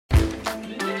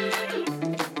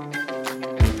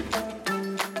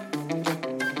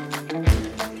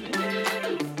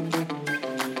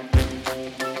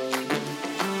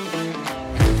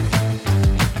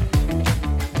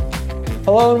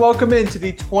Hello and welcome into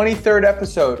the 23rd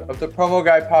episode of the Promo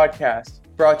Guy podcast,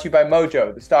 brought to you by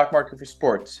Mojo, the stock market for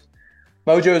sports.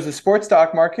 Mojo is the sports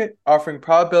stock market offering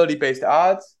probability-based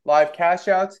odds, live cash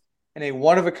outs, and a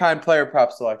one-of-a-kind player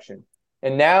prop selection.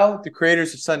 And now, the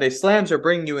creators of Sunday Slams are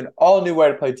bringing you an all-new way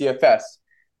to play DFS.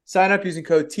 Sign up using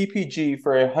code TPG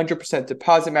for a 100%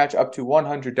 deposit match up to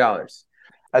 $100.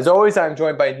 As always, I'm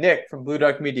joined by Nick from Blue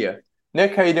Duck Media.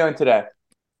 Nick, how you doing today?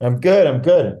 I'm good.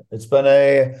 It's been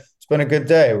a good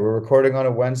day. We're recording on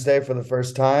a Wednesday for the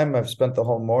first time. I've spent the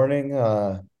whole morning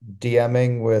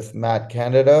DMing with Matt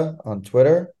Canada on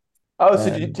Twitter. Oh,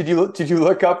 so And did you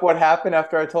look up what happened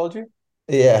after I told you?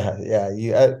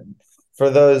 yeah. For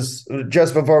those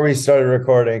just before we started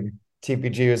recording,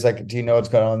 TPG was like, "Do you know what's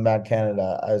going on with Matt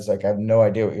Canada?" I was like, "I have no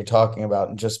idea what you're talking about,"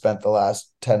 and just spent the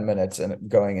last 10 minutes in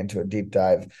going into a deep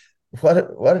dive.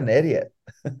 What an idiot.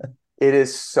 It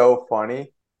is so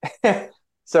funny.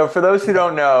 So for those who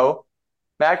don't know,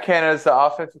 Matt Canada is the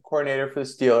offensive coordinator for the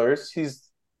Steelers. He's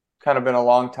kind of been a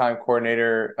long-time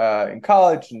coordinator in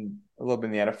college and a little bit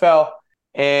in the NFL.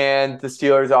 And the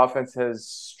Steelers offense has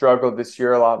struggled this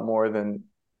year a lot more than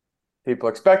people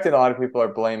expected. A lot of people are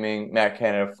blaming Matt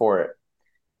Canada for it.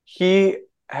 He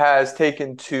has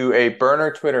taken to a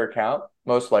burner Twitter account,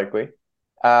 most likely,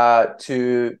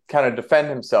 to kind of defend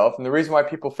himself. And the reason why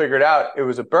people figured out it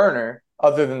was a burner,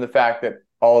 other than the fact that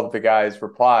all of the guys'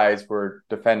 replies were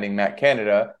defending Matt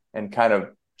Canada and kind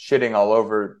of shitting all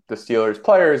over the Steelers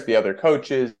players, the other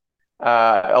coaches.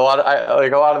 A lot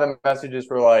of the messages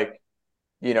were like,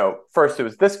 first it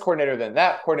was this coordinator, then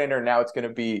that coordinator. Now it's going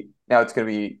to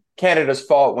be Canada's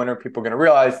fault. When are people going to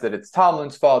realize that it's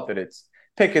Tomlin's fault, that it's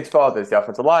Pickett's fault, that it's the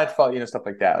offensive line's fault, stuff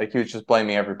like that. Like he was just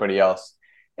blaming everybody else.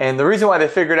 And the reason why they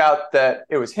figured out that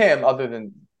it was him, other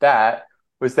than that,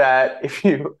 was that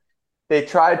they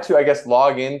tried to, I guess,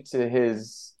 log into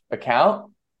his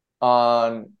account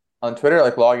on Twitter,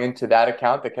 like log into that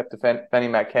account that kept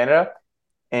defending Matt Canada,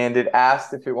 and it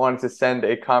asked if it wanted to send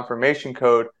a confirmation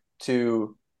code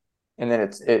to, and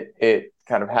then it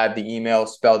kind of had the email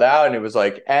spelled out, and it was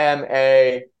like MA,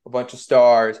 a bunch of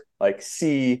stars, like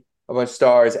C, a bunch of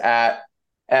stars, at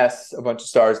S, a bunch of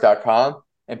stars.com.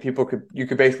 And you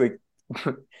could basically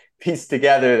piece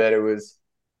together that it was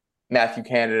Matthew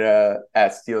Canada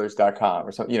at Steelers.com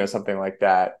or something like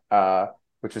that,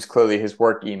 which was clearly his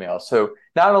work email. So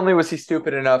not only was he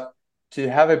stupid enough to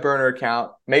have a burner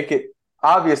account, make it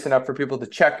obvious enough for people to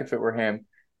check if it were him,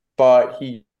 but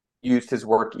he used his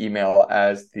work email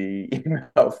as the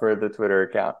email for the Twitter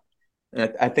account.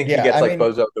 And I think he Yeah, gets I like mean,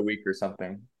 Bozo of the Week or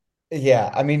something.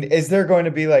 is there going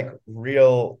to be like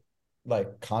real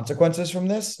like consequences from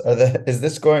this? Are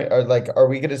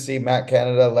we going to see Matt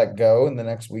Canada let go in the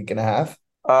next week and a half?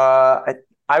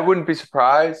 I wouldn't be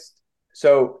surprised.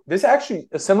 So this actually,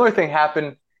 a similar thing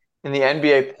happened in the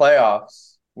NBA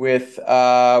playoffs with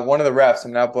one of the refs.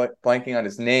 I'm now blanking on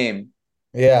his name,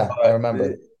 Yeah, I but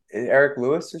remember. Eric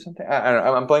Lewis or something. I don't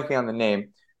know. I'm blanking on the name,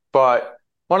 but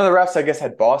one of the refs, I guess,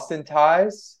 had Boston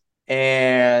ties,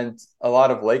 and a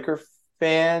lot of Laker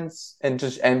fans and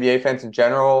just NBA fans in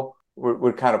general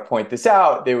would kind of point this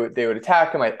out. They would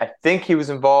attack him. I think he was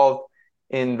involved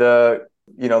in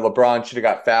LeBron should have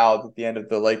got fouled at the end of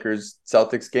the Lakers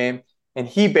Celtics game, and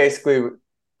he basically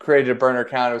created a burner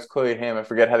account. It was clearly him. I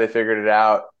forget how they figured it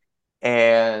out,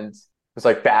 and was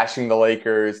like bashing the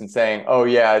Lakers and saying, "Oh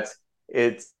yeah,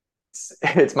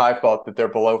 it's my fault that they're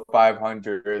below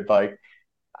 500. Like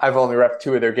I've only ref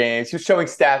two of their games." He was showing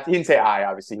stats. He didn't say I,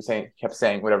 obviously. He kept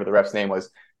saying whatever the ref's name was.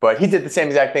 But he did the same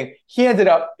exact thing.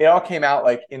 It all came out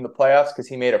like in the playoffs because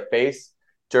he made a face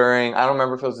during, I don't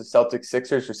remember if it was the Celtics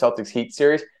Sixers or Celtics Heat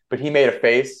series, but he made a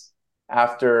face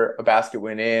after a basket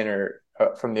went in or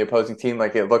from the opposing team.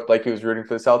 Like it looked like he was rooting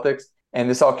for the Celtics. And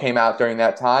this all came out during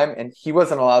that time, and he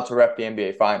wasn't allowed to ref the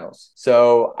NBA Finals.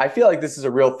 So I feel like this is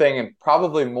a real thing and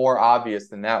probably more obvious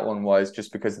than that one was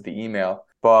just because of the email.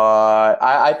 But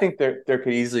I think there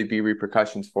could easily be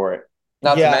repercussions for it.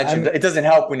 Not to Yeah, I mention, mean, it doesn't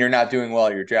help when you're not doing well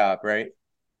at your job, right?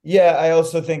 yeah, I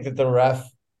also think that the ref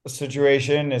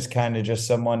situation is kind of just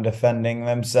someone defending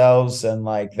themselves, and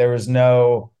like there's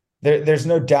no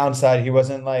downside. He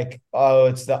wasn't like, "Oh,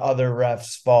 it's the other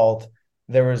ref's fault."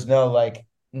 There was no like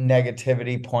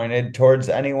negativity pointed towards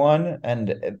anyone,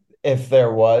 and if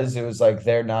there was, it was like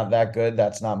they're not that good,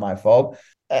 that's not my fault.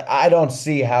 I don't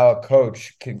see how a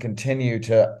coach can continue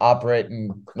to operate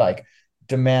and like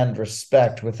demand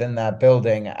respect within that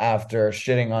building after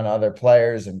shitting on other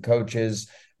players and coaches.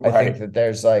 I think Right. that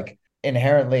there's like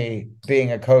inherently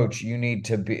being a coach, you need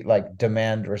to be like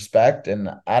demand respect. And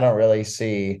I don't really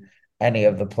see any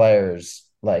of the players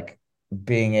like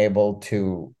being able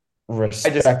to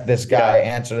respect this guy, yeah.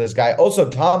 answer this guy. Also,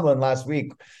 Tomlin last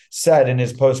week said in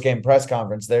his post-game press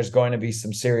conference, there's going to be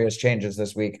some serious changes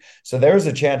this week. So there was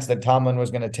a chance that Tomlin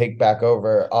was going to take back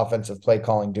over offensive play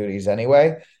calling duties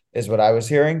anyway, is what I was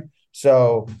hearing.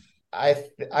 So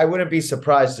I wouldn't be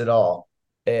surprised at all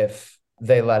if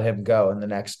they let him go in the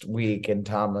next week and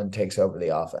Tomlin takes over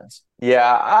the offense.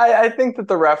 Yeah, I think that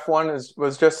the ref one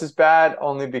was just as bad,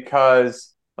 only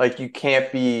because like you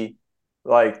can't be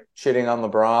like shitting on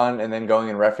LeBron and then going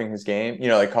and reffing his game,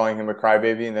 like calling him a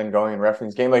crybaby and then going and reffing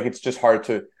his game. Like it's just hard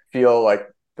to feel like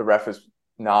the ref is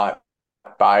not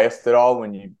biased at all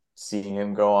when you see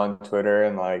him go on Twitter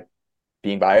and like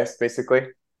being biased, basically.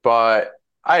 But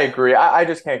I agree. I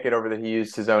just can't get over that he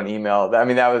used his own email. I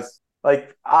mean, that was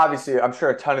like, obviously, I'm sure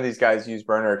a ton of these guys use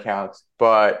burner accounts,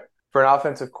 but for an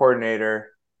offensive coordinator,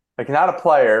 like not a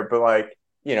player, but like,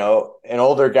 an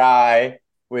older guy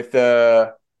with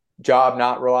a job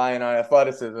not relying on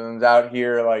athleticism out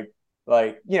here,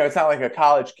 it's not like a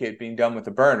college kid being done with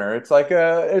a burner. It's like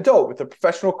an adult with a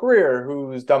professional career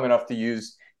who's dumb enough to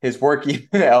use his work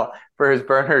email for his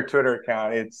burner Twitter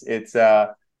account. It's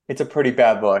a pretty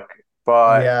bad look.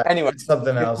 But Yeah, anyway, it's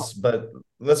something else, but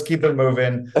let's keep it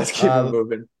moving. let's keep it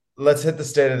moving. Let's hit the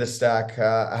state of the stack.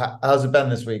 How's it been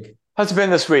this week? How's it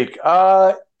been this week?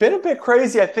 Been a bit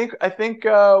crazy. I think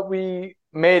we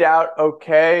made out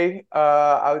okay.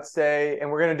 I would say, and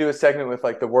we're gonna do a segment with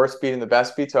like the worst beat and the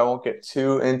best beat, so I won't get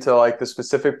too into like the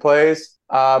specific plays.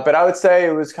 But I would say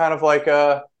it was kind of like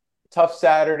a tough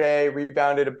Saturday,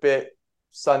 rebounded a bit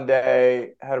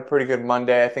Sunday, had a pretty good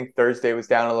Monday. I think Thursday was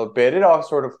down a little bit. It all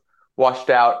sort of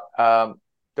washed out.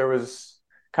 There was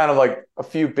kind of like a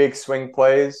few big swing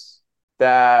plays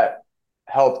that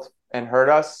helped and hurt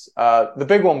us. The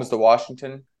big one was the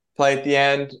Washington play at the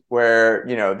end where,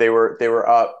 they were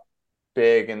up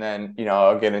big, and then,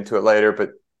 I'll get into it later,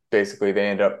 but basically they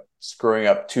end up screwing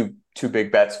up two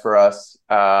big bets for us.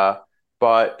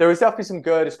 But there was definitely some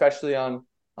good, especially on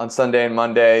Sunday and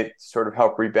Monday, to sort of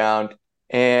help rebound.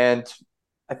 And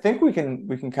I think we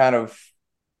can kind of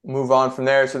move on from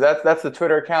there. So that's the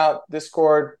Twitter account.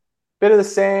 Discord, bit of the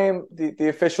same. The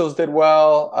officials did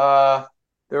well.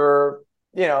 There were,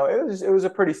 it was a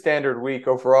pretty standard week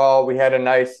overall. We had a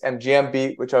nice MGM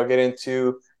beat, which I'll get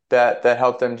into, that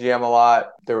helped MGM a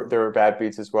lot. There were bad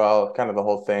beats as well, kind of the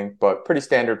whole thing, but pretty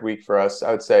standard week for us.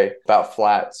 I would say about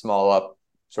flat, small up,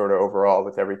 sort of overall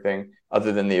with everything,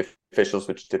 other than the officials,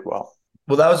 which did well.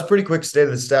 Well, that was a pretty quick state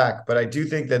of the stack, but I do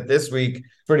think that this week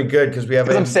pretty good because we have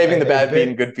Because I'm saving the bad beat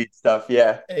and good beat stuff.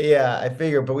 Yeah. Yeah, I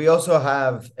figure, but we also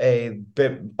have a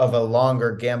bit of a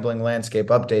longer gambling landscape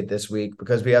update this week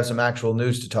because we have some actual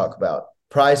news to talk about.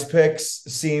 Prize Picks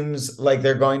seems like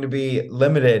they're going to be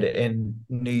limited in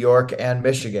New York and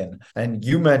Michigan. And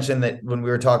you mentioned that when we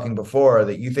were talking before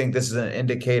that you think this is an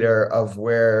indicator of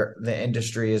where the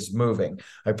industry is moving.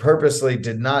 I purposely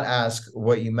did not ask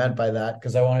what you meant by that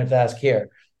because I wanted to ask here.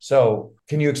 So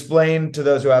can you explain to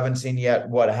those who haven't seen yet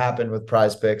what happened with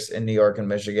Prize Picks in New York and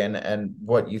Michigan and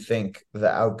what you think the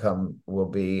outcome will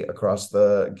be across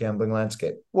the gambling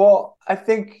landscape? Well, I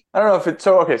don't know if it's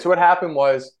so. Okay, so what happened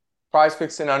was Prize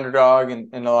Picks and Underdog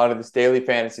and a lot of this daily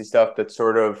fantasy stuff that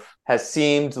sort of has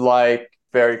seemed like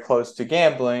very close to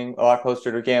gambling, a lot closer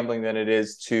to gambling than it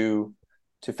is to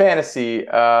fantasy,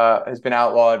 has been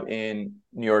outlawed in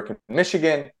New York and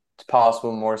Michigan. It's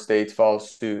possible more states follow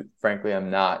suit. Frankly, I'm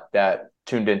not that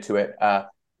tuned into it.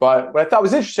 But what I thought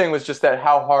was interesting was just that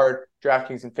how hard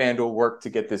DraftKings and FanDuel worked to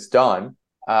get this done.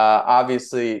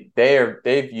 Obviously,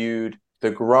 they viewed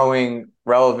the growing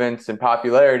relevance and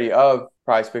popularity of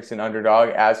Prize Picks and Underdog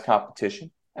as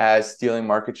competition, as stealing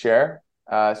market share.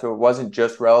 So it wasn't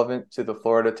just relevant to the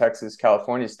Florida, Texas,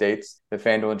 California states that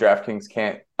FanDuel and DraftKings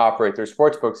can't operate their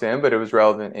sports books in, but it was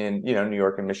relevant in, New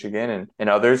York and Michigan and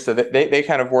others. So they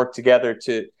kind of worked together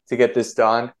to get this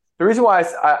done. The reason why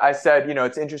I said,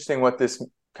 it's interesting what this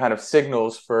kind of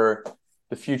signals for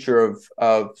the future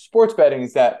of sports betting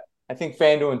is that I think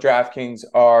FanDuel and DraftKings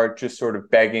are just sort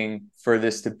of begging for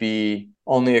this to be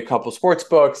only a couple sports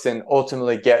books and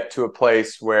ultimately get to a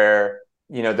place where,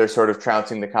 they're sort of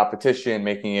trouncing the competition,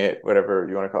 making it whatever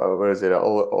you want to call it. What is it?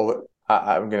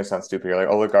 I'm going to sound stupid here. Like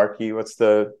oligarchy. What's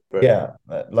the? Yeah,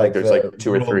 like there's like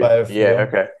two or three. Yeah.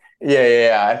 Okay.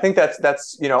 Yeah. I think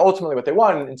that's ultimately what they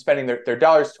want and spending their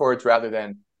dollars towards rather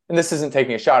than, and this isn't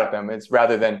taking a shot at them. It's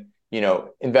rather than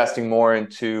investing more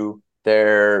into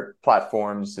their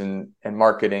platforms and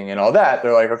marketing and all that.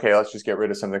 They're like, okay, let's just get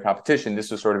rid of some of the competition. This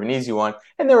was sort of an easy one.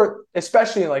 And there were,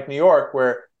 especially in like New York,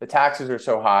 where the taxes are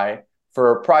so high,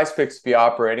 for Prize Picks to be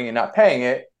operating and not paying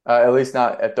it at least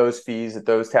not at those fees, at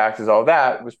those taxes, all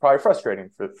that was probably frustrating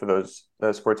for those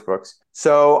sports books.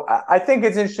 So I think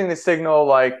it's interesting to signal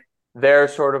like they're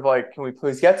sort of like, can we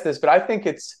please get to this? But I think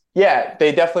it's, yeah,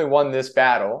 they definitely won this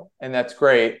battle, and that's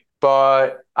great.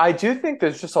 But I do think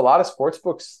there's just a lot of sports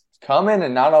books coming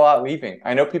and not a lot leaving.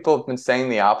 I know people have been saying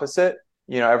the opposite,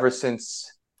 ever since,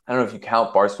 I don't know if you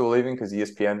count Barstool leaving because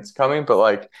ESPN's coming, but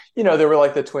like, there were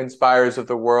like the Twin Spires of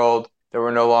the world that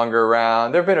were no longer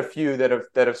around. There have been a few that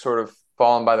have sort of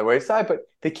fallen by the wayside, but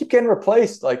they keep getting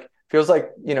replaced. Like feels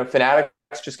like,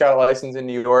 Fanatics just got a license in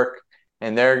New York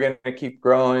and they're going to keep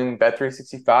growing.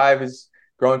 Bet365 is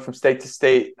growing from state to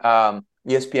state.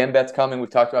 ESPN bet's coming. We've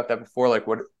talked about that before. Like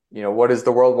what is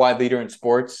the worldwide leader in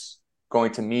sports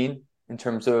going to mean in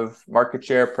terms of market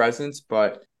share presence?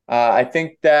 But I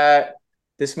think that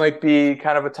this might be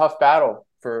kind of a tough battle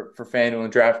for FanDuel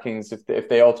and DraftKings if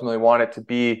they ultimately want it to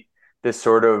be this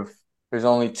sort of, there's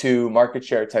only two market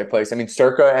share type place. I mean,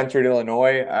 Circa entered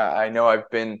Illinois. I know I've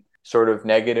been sort of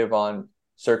negative on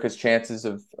Circa's chances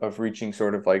of reaching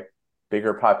sort of like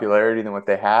bigger popularity than what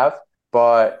they have,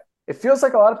 but it feels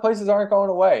like a lot of places aren't going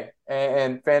away,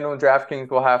 and FanDuel and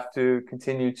DraftKings will have to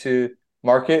continue to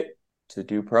market, to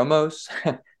do promos,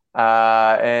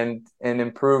 and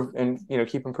improve and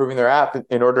keep improving their app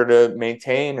in order to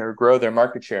maintain or grow their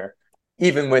market share.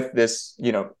 Even with this,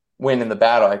 win in the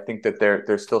battle, I think that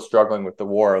they're still struggling with the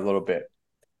war a little bit.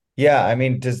 Yeah, I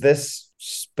mean, does this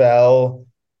spell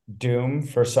doom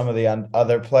for some of the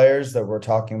other players that we're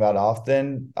talking about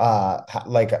often?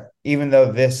 Like, even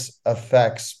though this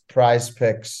affects Prize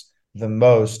Picks the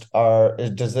most,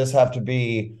 does this have to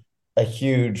be a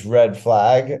huge red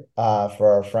flag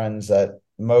for our friends at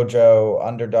Mojo,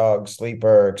 Underdog,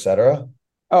 Sleeper, etc.?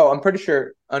 Oh, I'm pretty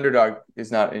sure Underdog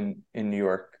is not in New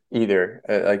York either.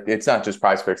 Like it's not just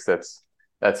Prize Picks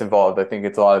that's involved. I think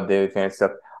it's a lot of daily fantasy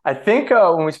stuff. I think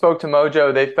when we spoke to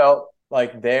Mojo, they felt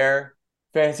like their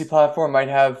fantasy platform might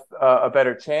have a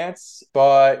better chance.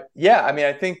 But yeah, I mean,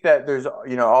 I think that there's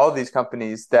all of these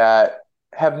companies that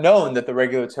have known that the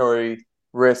regulatory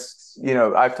risks.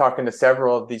 I've talked to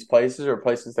several of these places or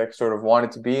places that sort of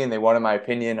wanted to be, and they wanted my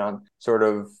opinion on sort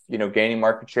of gaining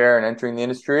market share and entering the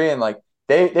industry, and like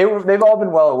they've all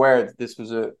been well aware that this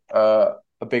was a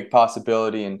big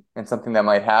possibility and something that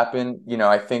might happen.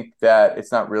 I think that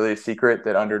it's not really a secret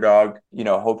that Underdog,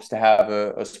 hopes to have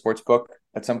a sports book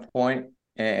at some point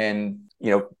and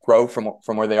grow from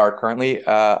where they are currently.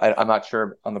 I'm not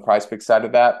sure on the Prize Pick side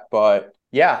of that, but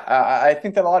yeah, I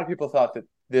think that a lot of people thought that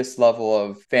this level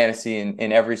of fantasy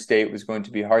in every state was going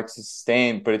to be hard to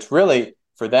sustain, but it's really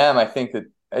for them. I think that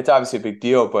it's obviously a big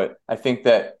deal, but I think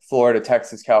that Florida,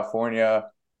 Texas, California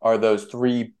are those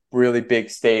three really big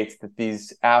states that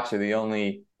these apps are the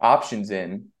only options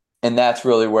in. And that's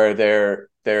really where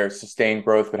their sustained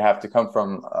growth would have to come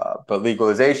from. But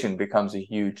legalization becomes a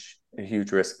huge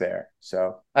risk there.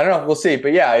 So I don't know. We'll see.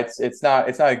 But yeah, it's not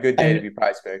a good day to be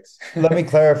Prize Picks. Let me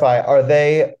clarify. Are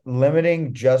they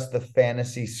limiting just the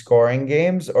fantasy scoring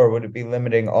games, or would it be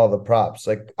limiting all the props?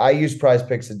 Like I use Prize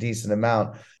Picks a decent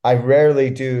amount. I rarely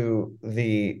do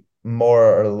the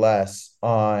more or less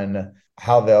on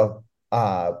how they'll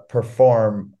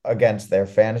perform against their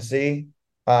fantasy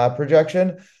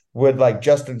projection. Would like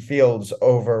Justin Fields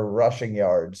over rushing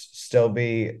yards still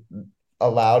be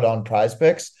allowed on Prize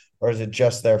Picks, or is it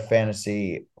just their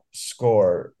fantasy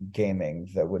score gaming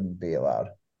that wouldn't be allowed?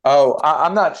 Oh,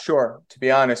 I'm not sure, to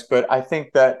be honest, but I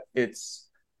think that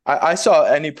I saw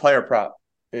any player prop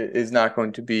is not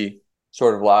going to be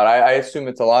sort of allowed. I assume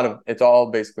it's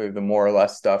all basically the more or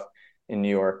less stuff in New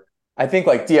York. I think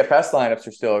like DFS lineups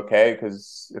are still okay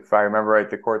because if I remember right,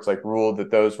 the courts like ruled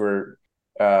that those were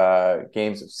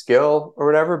games of skill or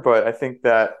whatever. But I think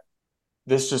that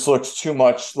this just looks too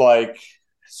much like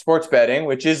sports betting,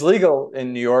 which is legal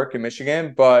in New York and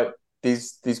Michigan, but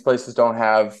these places don't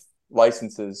have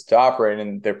licenses to operate,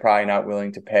 and they're probably not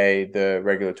willing to pay the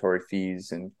regulatory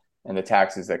fees and the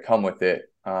taxes that come with it.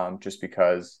 Just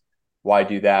because why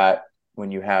do that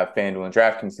when you have FanDuel and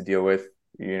DraftKings to deal with?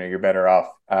 You're better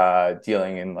off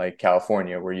dealing in like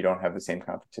California where you don't have the same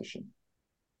competition.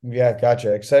 Yeah,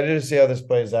 gotcha. Excited to see how this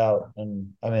plays out.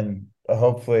 And I mean,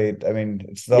 hopefully, I mean,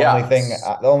 it's the only Yeah. thing,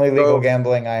 the only legal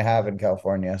gambling I have in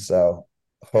California. So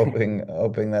hoping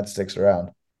that sticks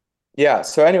around. Yeah.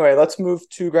 So anyway, let's move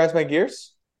to Grinds My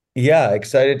Gears. Yeah,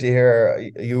 excited to hear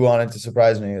you wanted to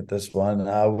surprise me with this one.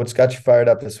 What's got you fired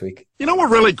up this week? You know what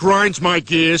really grinds my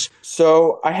gears?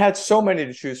 So I had so many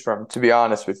to choose from, to be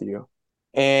honest with you.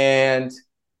 And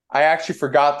I actually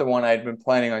forgot the one I'd been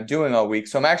planning on doing all week.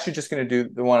 So I'm actually just going to do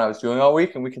the one I was doing all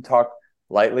week, and we can talk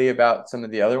lightly about some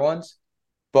of the other ones.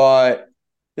 But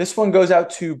this one goes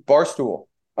out to Barstool.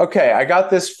 Okay, I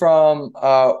got this from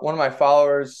one of my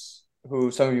followers who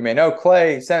some of you may know,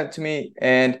 Clay, sent it to me.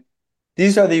 And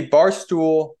these are the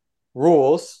Barstool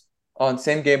rules on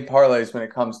same game parlays when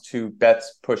it comes to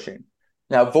bets pushing.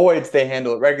 Now, voids, they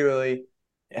handle it regularly,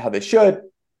 how they should.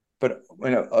 But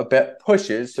when a bet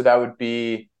pushes, so that would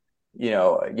be, you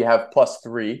have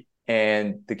 +3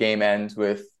 and the game ends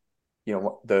with,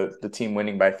 the team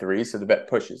winning by 3, so the bet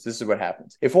pushes. This is what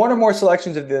happens. If one or more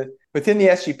selections within the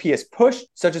SGP is pushed,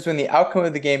 such as when the outcome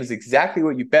of the game is exactly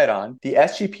what you bet on, the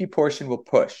SGP portion will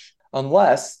push,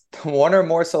 unless one or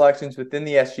more selections within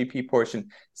the SGP portion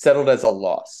settled as a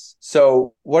loss.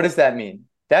 So what does that mean?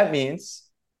 That means,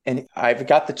 and I've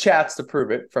got the chats to prove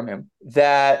it from him,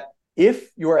 that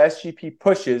if your SGP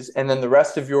pushes and then the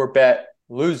rest of your bet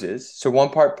loses, so one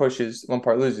part pushes, one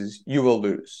part loses, you will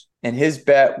lose. And his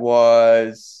bet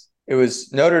was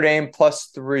Notre Dame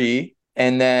 +3,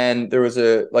 and then there was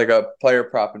a player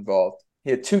prop involved.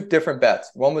 He had 2 different bets.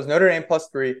 One was Notre Dame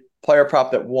 +3, player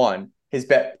prop that won. His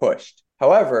bet pushed.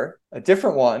 However, a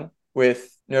different one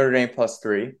with Notre Dame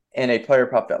 +3 and a player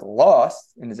prop that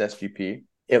lost in his SGP,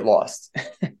 it lost.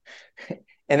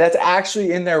 And that's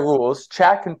actually in their rules.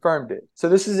 Chat confirmed it. So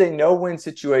this is a no-win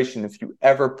situation if you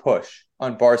ever push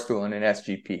on Barstool in an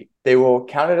SGP. They will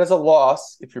count it as a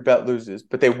loss if your bet loses,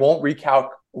 but they won't recalc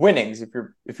winnings if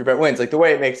your bet wins. Like, the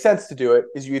way it makes sense to do it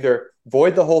is you either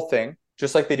void the whole thing,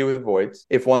 just like they do with voids,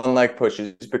 if one leg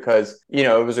pushes, because,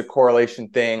 it was a correlation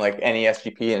thing, like any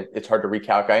SGP, and it's hard to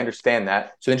recalc. I understand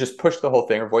that. So then just push the whole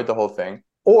thing or void the whole thing.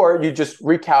 Or you just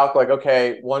recalc, like,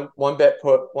 okay, one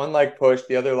leg push,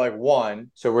 the other leg won.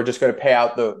 So we're just going to pay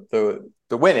out the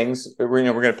winnings. We're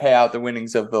going to pay out the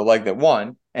winnings of the leg that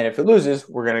won. And if it loses,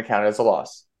 we're going to count it as a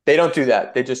loss. They don't do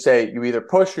that. They just say you either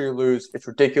push or you lose. It's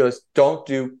ridiculous. Don't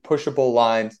do pushable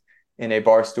lines in a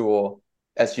Barstool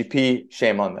SGP.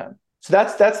 Shame on them. So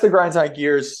that's the grinds on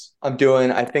gears I'm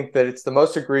doing. I think that it's the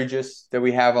most egregious that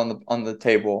we have on the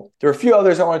table. There were a few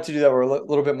others I wanted to do that were a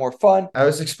little bit more fun. I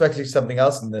was expecting something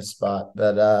else in this spot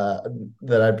that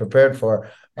I prepared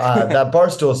for. That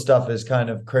Barstool stuff is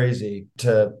kind of crazy.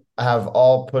 To have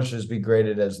all pushes be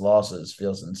graded as losses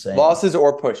feels insane. Losses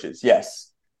or pushes,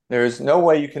 yes. There's no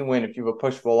way you can win if you have a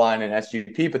pushable line in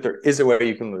SGP, but there is a way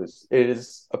you can lose. It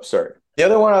is absurd. The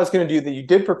other one I was going to do that you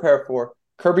did prepare for,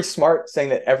 Kirby Smart saying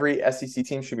that every SEC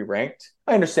team should be ranked.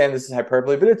 I understand this is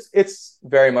hyperbole, but it's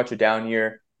very much a down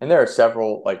year. And there are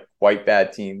several white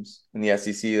bad teams in the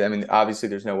SEC. I mean, obviously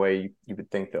there's no way you would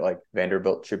think that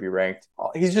Vanderbilt should be ranked.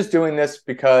 He's just doing this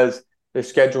because their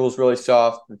schedule is really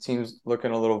soft. The team's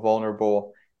looking a little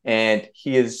vulnerable. And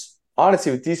he is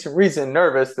honestly, with decent reason,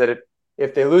 nervous that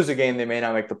if they lose a game, they may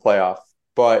not make the playoff.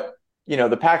 But,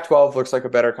 the Pac-12 looks like a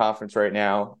better conference right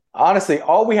now. Honestly,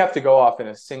 all we have to go off in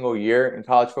a single year in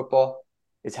college football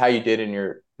is how you did in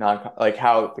your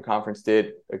how the conference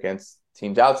did against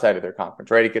teams outside of their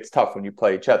conference, right? It gets tough when you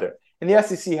play each other. And the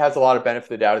SEC has a lot of benefit of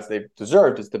the doubt, as they've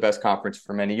deserved as the best conference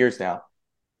for many years now.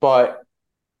 But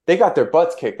they got their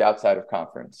butts kicked outside of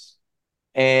conference.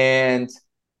 And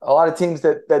a lot of teams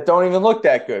that don't even look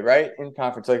that good, right, in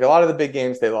conference. Like, a lot of the big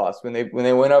games they lost when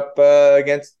they went up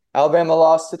against Alabama,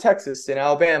 lost to Texas in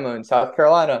Alabama, and South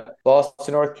Carolina lost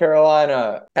to North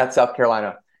Carolina at South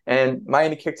Carolina, and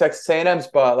Miami kicked Texas A&M's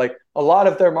butt. A lot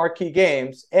of their marquee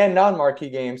games and non-marquee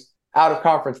games out of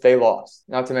conference they lost.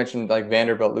 Not to mention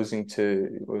Vanderbilt losing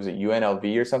to, what was it,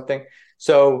 UNLV or something.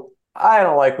 So I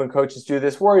don't like when coaches do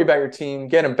this. Worry about your team,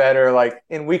 get them better.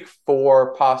 In week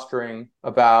 4, posturing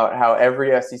about how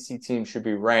every SEC team should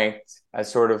be ranked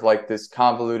as sort of this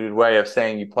convoluted way of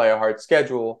saying you play a hard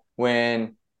schedule,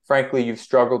 when frankly you've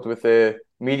struggled with a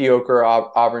mediocre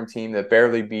Auburn team that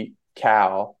barely beat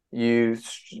Cal. You've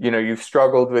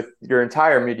struggled with your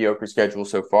entire mediocre schedule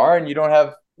so far, and you don't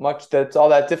have much that's all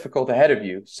that difficult ahead of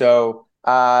you. So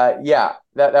that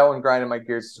one grinded my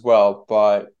gears as well.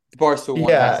 But Barstool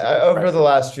one. Over the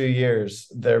last few years,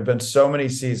 there have been so many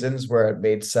seasons where it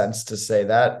made sense to say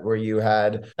that, where you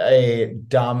had a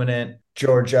dominant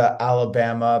Georgia,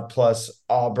 Alabama, plus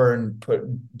Auburn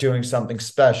doing something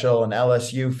special, and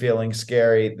LSU feeling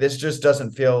scary. This just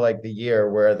doesn't feel like the year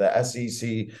where the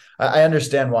SEC, I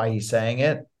understand why he's saying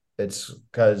it. It's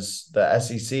because the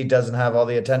SEC doesn't have all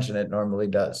the attention it normally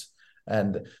does.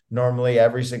 And normally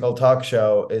every single talk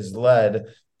show is led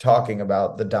talking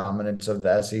about the dominance of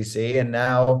the SEC. And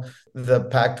now the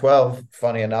Pac-12,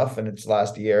 funny enough, in its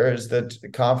last year, is the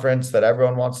conference that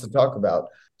everyone wants to talk about.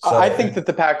 So I think that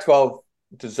the Pac-12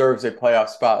 deserves a playoff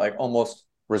spot, almost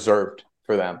reserved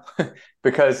for them,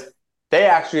 because they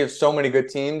actually have so many good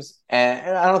teams,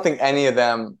 and I don't think any of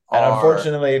them are. And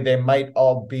unfortunately, they might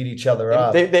all beat each other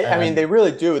up. They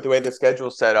really do with the way the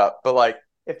schedule's set up. But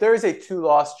if there is a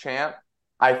 2-loss champ,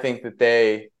 I think that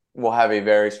they will have a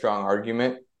very strong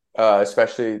argument,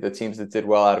 especially the teams that did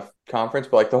well out of conference.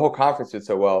 But like the whole conference did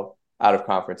so well out of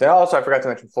conference. And also, I forgot to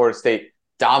mention Florida State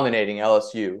dominating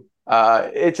LSU.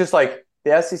 It's just like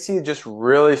the SEC just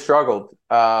really struggled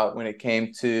when it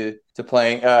came to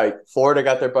playing. Florida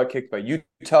got their butt kicked by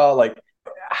Utah. Like,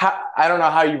 I don't know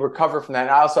how you recover from that.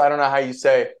 And also, I don't know how you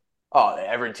say, oh,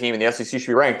 every team in the SEC should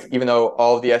be ranked, even though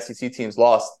all of the SEC teams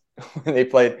lost when they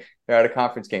played their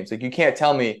out-of-conference games. Like, you can't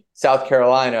tell me South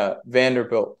Carolina,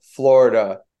 Vanderbilt,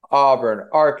 Florida, Auburn,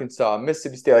 Arkansas,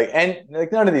 Mississippi State,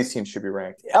 like none of these teams should be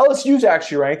ranked. LSU's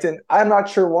actually ranked, and I'm not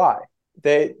sure why.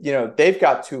 They've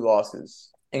got 2 losses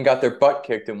and got their butt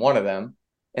kicked in one of them,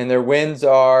 and their wins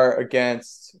are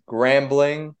against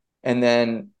Grambling and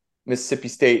then Mississippi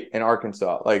State and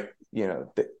Arkansas. I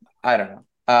don't know.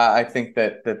 I think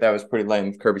that was pretty lame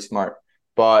with Kirby Smart.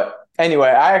 But anyway,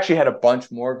 I actually had a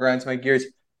bunch more grinds my gears.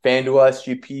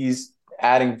 FanDuel SGPs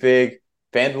adding VIG.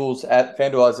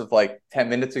 FanDuel as of like 10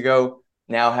 minutes ago,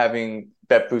 now having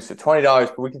bet boost at $20,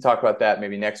 but we can talk about that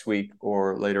maybe next week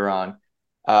or later on.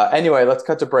 Anyway, let's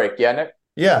cut to break. Yeah, Nick?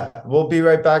 Yeah, we'll be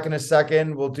right back in a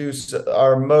second. We'll do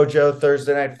our Mojo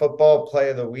Thursday Night Football play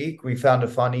of the week. We found a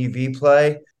fun EV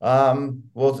play.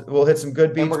 We'll hit some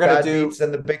good beats, bad beats,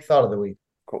 and the big thought of the week.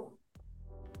 Cool.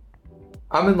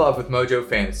 I'm in love with Mojo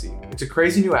Fantasy. It's a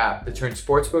crazy new app that turns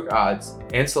sportsbook odds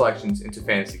and selections into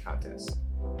fantasy contests.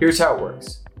 Here's how it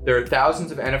works. There are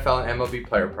thousands of NFL and MLB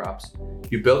player props.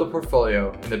 You build a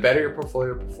portfolio, and the better your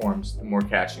portfolio performs, the more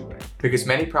cash you win. Pick as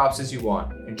many props as you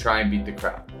want and try and beat the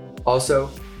crowd.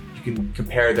 Also, you can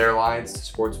compare their lines to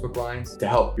sportsbook lines to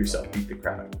help yourself beat the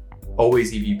crowd.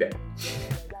 Always EV bet.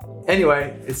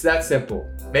 Anyway, it's that simple.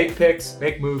 Make picks,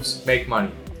 make moves, make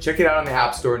money. Check it out on the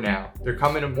App Store now. They're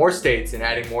coming to more states and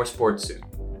adding more sports soon.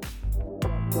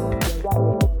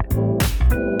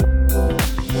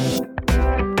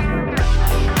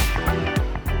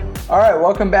 All right,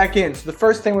 welcome back in. So the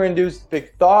first thing we're going to do is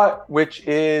Big Thought, which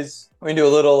is we're going to do a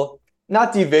little,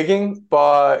 not devigging,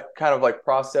 but kind of like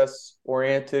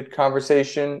process-oriented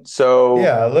conversation. So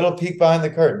yeah, a little peek behind the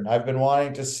curtain. I've been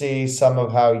wanting to see some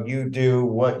of how you do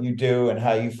what you do and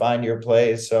how you find your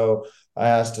plays. So I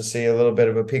asked to see a little bit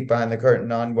of a peek behind the curtain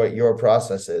on what your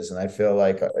process is. And I feel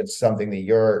like it's something that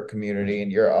your community and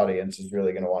your audience is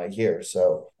really going to want to hear.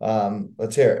 So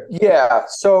let's hear it. Yeah.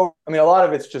 So, I mean, a lot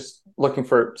of it's just looking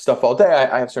for stuff all day.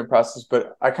 I have certain processes,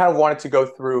 but I kind of wanted to go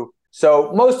through.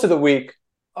 So most of the week,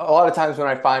 a lot of times when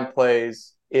I find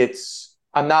plays,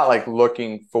 I'm not like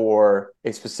looking for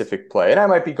a specific play. And I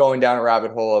might be going down a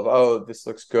rabbit hole of, oh, this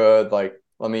looks good. Like,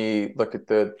 let me look at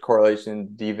the correlation,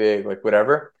 DVIG, like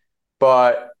whatever.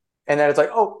 And then it's like,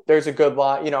 oh, there's a good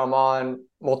line. I'm on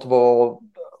multiple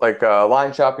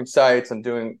line shopping sites. I'm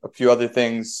doing a few other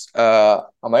things on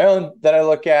my own that I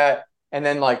look at. And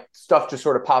then like stuff just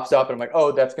sort of pops up and I'm like,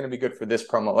 oh, that's going to be good for this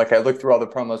promo. Like I look through all the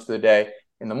promos for the day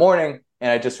in the morning and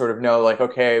I just sort of know like,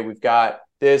 okay, we've got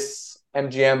this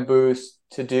MGM boost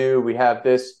to do. We have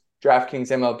this DraftKings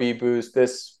MLB boost,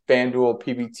 this FanDuel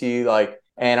PBT,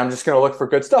 and I'm just going to look for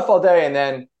good stuff all day. And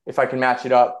then if I can match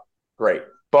it up, great.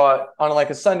 But on like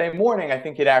a Sunday morning, I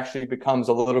think it actually becomes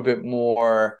a little bit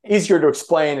more easier to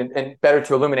explain and better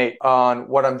to illuminate on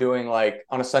what I'm doing like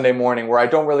on a Sunday morning where I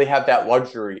don't really have that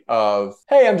luxury of,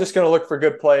 hey, I'm just going to look for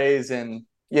good plays and,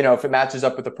 if it matches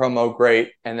up with the promo,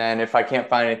 great. And then if I can't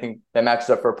find anything that matches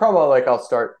up for a promo, like I'll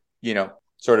start,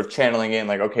 sort of channeling in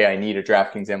like, okay, I need a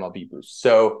DraftKings MLB boost.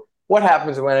 So what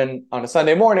happens when on a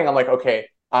Sunday morning, I'm like, okay,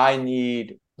 I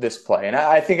need this play. And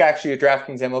I think actually a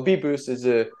DraftKings MLB boost is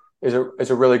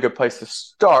a really good place to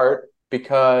start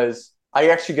because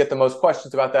I actually get the most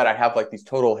questions about that. I have like these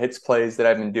total hits plays that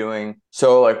I've been doing.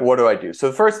 So like, what do I do? So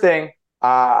the first thing,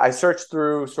 I search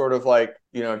through sort of like,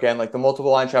 again, like the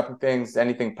multiple line shopping things,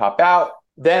 anything pop out.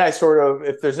 Then I sort of,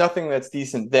 if there's nothing that's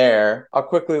decent there, I'll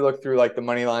quickly look through like the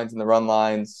money lines and the run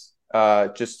lines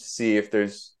just to see if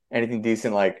there's anything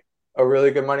decent, like a really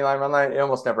good money line run line. It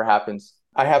almost never happens.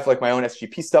 I have like my own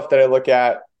SGP stuff that I look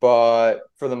at, but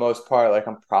for the most part, like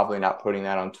I'm probably not putting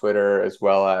that on Twitter, as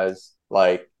well as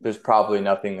like there's probably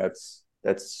nothing that's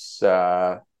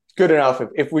good enough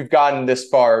if we've gotten this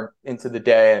far into the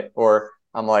day, or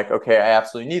I'm like, okay, I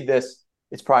absolutely need this.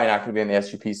 It's probably not going to be on the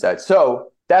SGP side.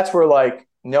 So that's where like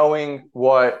knowing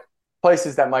what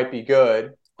places that might be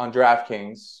good on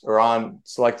DraftKings or on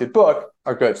selected book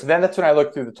are good. So then that's when I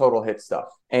look through the total hit stuff,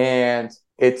 and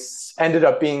it's ended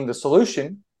up being the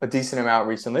solution a decent amount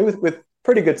recently with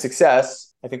pretty good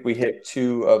success. I think we hit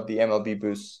 2 of the MLB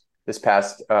boosts this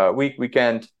past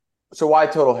weekend. So why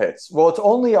total hits? Well, it's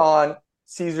only on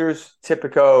Caesars,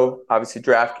 Tipico, obviously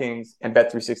DraftKings, and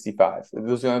Bet365.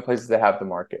 Those are the only places that have the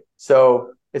market.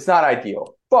 So it's not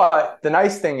ideal. But the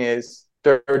nice thing is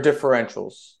there are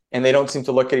differentials, and they don't seem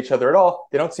to look at each other at all.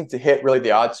 They don't seem to hit really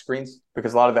the odds screens,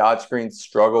 because a lot of the odds screens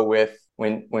struggle with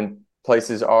when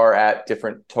places are at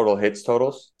different total hits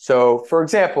totals. So, for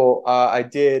example, I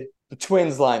did the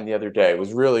Twins line the other day. It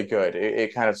was really good.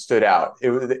 It kind of stood out.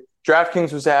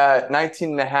 DraftKings was at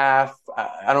 19.5.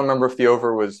 I don't remember if the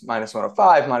over was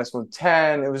 -105,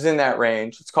 -110. It was in that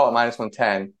range. Let's call it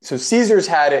 -110. So Caesars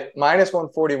had it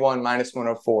 -141,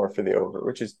 -104 for the over,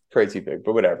 which is crazy big,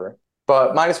 but whatever.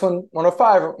 But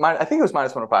 -105, I think it was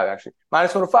 -105 actually.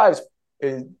 -105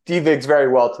 is DVIGs very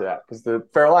well to that, because the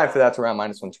fair line for that's around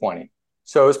 -120.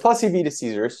 So it was plus EV to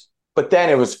Caesars, but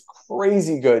then it was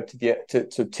crazy good to get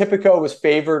to Tipico was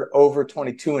favored over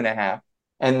 22.5.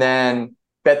 And then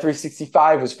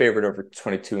Bet365 was favored over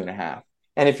 22.5.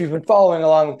 And if you've been following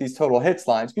along with these total hits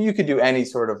lines, but you could do any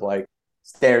sort of like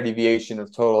standard deviation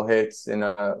of total hits in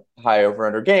a high over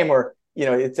under game, or,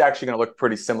 it's actually going to look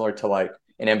pretty similar to like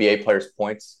an NBA player's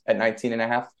points at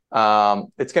 19.5.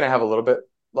 It's going to have a little bit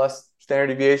less standard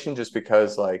deviation, just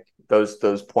because like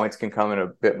those points can come in a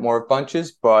bit more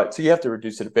bunches, but so you have to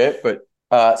reduce it a bit, but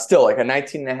still, like a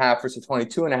 19.5 versus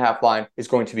 22.5 line is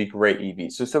going to be great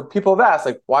EV. So people have asked,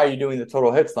 like, why are you doing the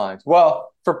total hits lines?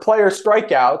 Well, for player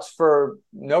strikeouts, for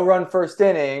no run first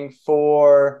inning,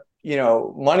 for,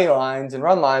 money lines and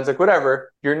run lines, like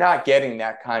whatever, you're not getting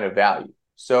that kind of value.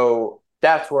 So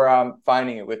that's where I'm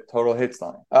finding it with total hits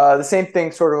line. The same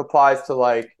thing sort of applies to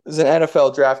like, there's an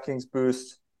NFL DraftKings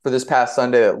boost for this past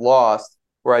Sunday that lost,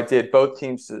 where I did both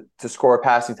teams to score a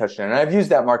passing touchdown. And I've used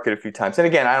that market a few times. And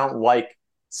again, I don't like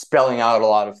spelling out a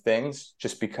lot of things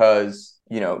just because,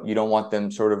 you don't want them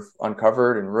sort of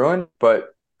uncovered and ruined. But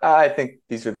I think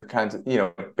these are the kinds of,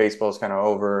 baseball's kind of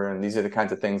over, and these are the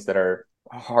kinds of things that are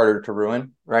harder to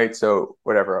ruin, right? So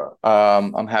whatever.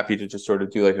 I'm happy to just sort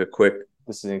of do like a quick,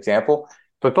 this is an example.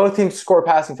 But both teams score a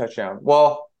passing touchdown.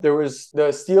 Well, there was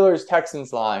the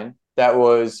Steelers-Texans line that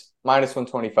was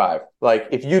 -125. Like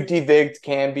if you devigged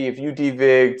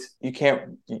you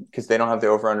can't, because they don't have the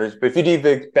over-unders, but if you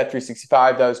devigged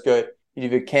Bet365, that was good. If you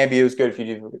devigged Canby, it was good. If you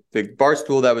devigged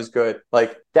Barstool, that was good.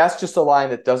 Like that's just a line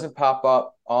that doesn't pop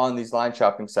up on these line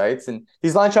shopping sites. And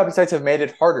these line shopping sites have made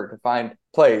it harder to find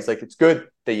plays. Like it's good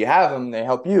that you have them, they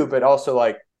help you, but also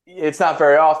like it's not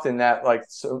very often that like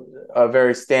a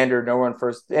very standard no run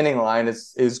first inning line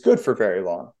is good for very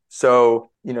long. So,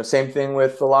 same thing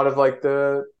with a lot of like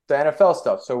the NFL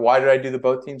stuff. So why did I do the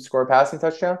both teams score a passing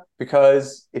touchdown?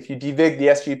 Because if you devig the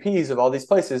SGPs of all these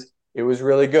places, it was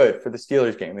really good for the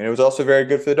Steelers game. And it was also very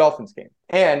good for the Dolphins game.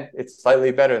 And it's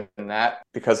slightly better than that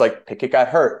because like Pickett got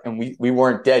hurt and we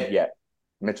weren't dead yet.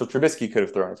 Mitchell Trubisky could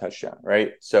have thrown a touchdown,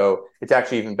 right? So it's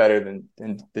actually even better than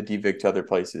the devig to other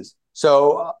places.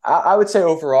 So I would say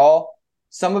overall,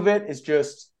 some of it is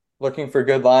just looking for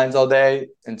good lines all day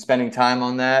and spending time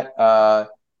on that.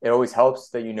 It always helps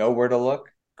that you know where to look,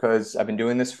 because I've been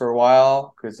doing this for a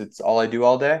while, because it's all I do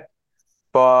all day.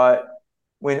 But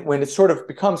when it sort of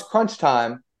becomes crunch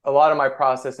time, a lot of my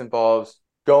process involves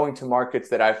going to markets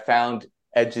that I've found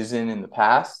edges in the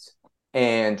past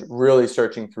and really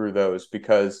searching through those,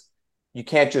 because you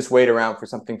can't just wait around for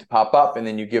something to pop up and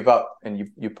then you give up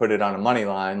and you put it on a money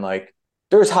line. Like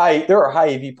there are high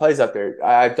EV plays out there.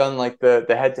 I've done like the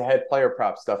head-to-head player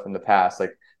prop stuff in the past.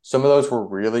 Like some of those were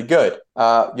really good.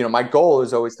 My goal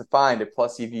is always to find a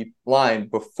plus EV line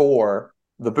before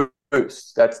the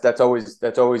boost. That's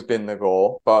always been the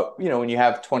goal. But when you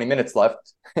have 20 minutes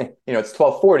left, it's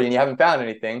 12:40 and you haven't found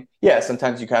anything. Yeah,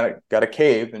 sometimes you kind of got to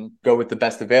cave and go with the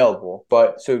best available.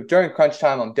 But so during crunch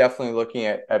time, I'm definitely looking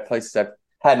at places I've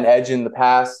had an edge in the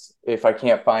past. If I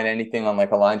can't find anything on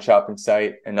like a line shopping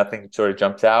site and nothing sort of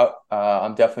jumps out,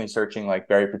 I'm definitely searching like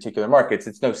very particular markets.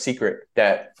 It's no secret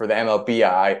that for the MLB,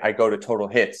 I go to total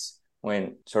hits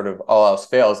when sort of all else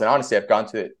fails. And honestly, I've gone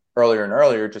to it earlier and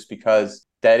earlier just because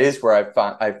that is where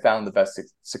I've found the best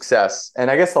success. And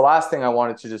I guess the last thing I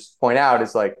wanted to just point out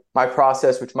is like my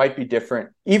process, which might be different.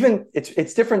 Even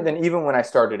it's different than even when I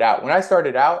started out. When I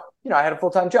started out, I had a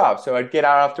full-time job. So I'd get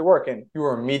out after work and you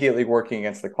were immediately working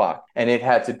against the clock. And it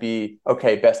had to be,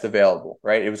 okay, best available,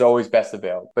 right? It was always best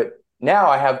available. But now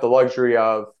I have the luxury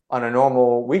of, on a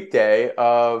normal weekday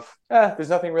of, there's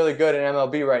nothing really good in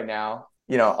MLB right now.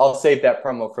 I'll save that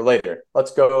promo for later.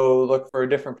 Let's go look for a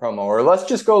different promo, or let's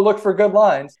just go look for good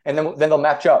lines. And then they'll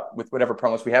match up with whatever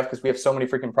promos we have, because we have so many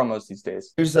freaking promos these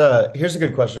days. Here's a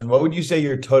good question. What would you say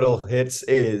your total hits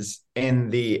is in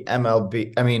the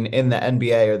MLB? I mean, in the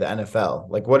NBA or the NFL?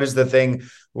 Like, what is the thing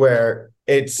where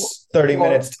it's 30 Well,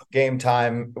 minutes till game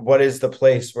time. What is the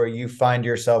place where you find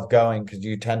yourself going? Because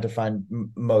you tend to find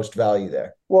most value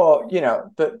there. Well,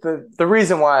 the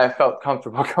reason why I felt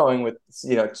comfortable going with,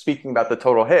 speaking about the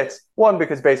total hits, one,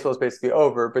 because baseball is basically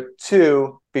over, but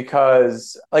two,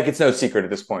 because like it's no secret at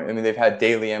this point. I mean, they've had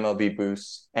daily MLB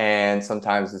boosts, and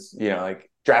sometimes it's, like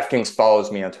DraftKings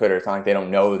follows me on Twitter. It's not like they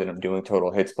don't know that I'm doing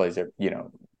total hits plays,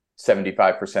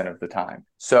 75% of the time.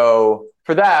 So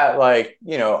for that, like,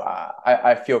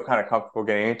 I feel kind of comfortable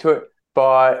getting into it,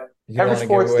 but You don't every want to give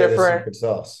sport's away the different. secret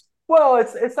sauce. Well,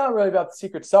 it's not really about the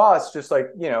secret sauce. Just like,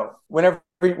 whenever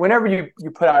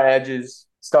you put out edges,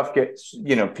 stuff gets,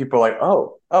 people are like,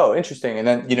 oh, interesting. And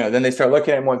then, then they start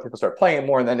looking at it more and people start playing it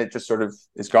more, and then it just sort of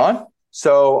is gone.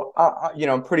 So,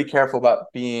 I'm pretty careful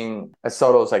about being as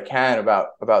subtle as I can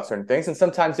about certain things. And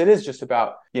sometimes it is just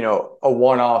about, a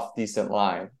one-off decent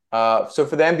line. So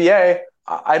for the NBA,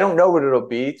 I don't know what it'll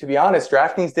be. To be honest,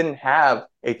 DraftKings didn't have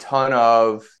a ton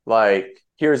of like,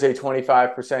 here's a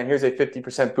 25%, here's a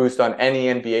 50% boost on any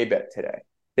NBA bet today.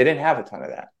 They didn't have a ton of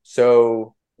that.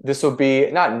 So this will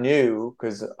be not new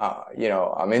because,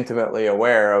 I'm intimately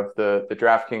aware of the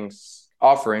DraftKings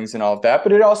offerings and all of that,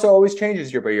 but it also always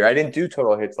changes year by year. I didn't do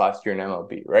total hits last year in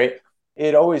MLB, right?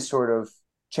 It always sort of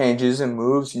changes and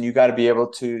moves, and you got to be able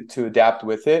to adapt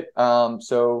with it.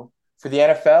 So for the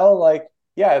NFL, like,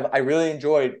 yeah, I really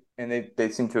enjoyed, and they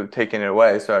seem to have taken it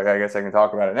away. So I guess I can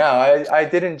talk about it now. I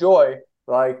did enjoy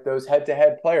like those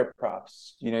head-to-head player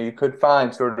props. You could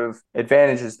find sort of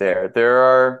advantages there. There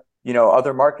are,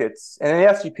 other markets, and in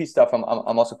the SGP stuff, I'm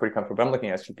also pretty comfortable. But I'm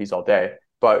looking at SGPs all day.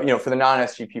 But for the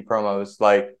non-SGP promos,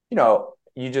 like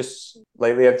you just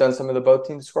lately I've done some of the both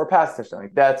teams score past touchdown.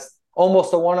 Like that's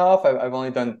almost a one-off. I've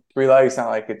only done 3 legs. Not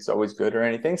like it's always good or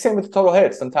anything. Same with the total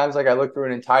hits. Sometimes like I look through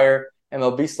an entire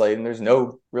MLB slate and there's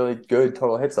no really good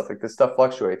total hit stuff. Like this stuff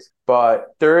fluctuates, but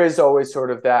there is always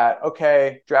sort of that,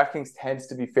 okay, DraftKings tends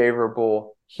to be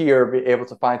favorable here, be able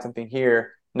to find something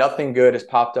here. Nothing good has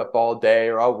popped up all day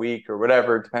or all week or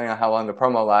whatever, depending on how long the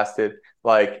promo lasted.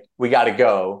 Like we got to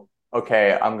go.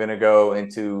 Okay, I'm going to go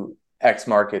into X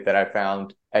market that I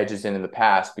found edges in the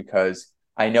past because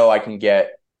I know I can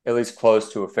get at least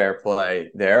close to a fair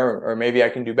play there, or maybe I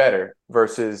can do better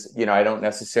versus, I don't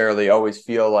necessarily always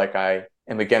feel like I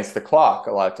am against the clock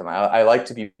a lot of time. I like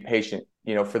to be patient,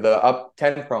 for the up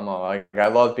 10 promo, like I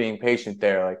love being patient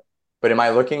there. Like, but am I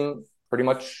looking pretty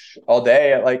much all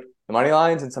day at like the money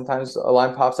lines, and sometimes a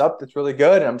line pops up that's really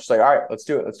good and I'm just like, all right, let's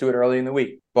do it. Let's do it early in the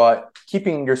week. But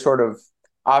keeping your sort of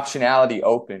optionality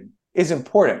open is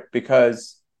important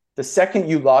because the second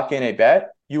you lock in a bet,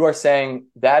 you are saying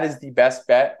that is the best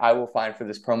bet I will find for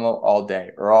this promo all day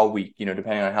or all week,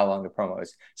 depending on how long the promo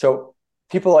is. So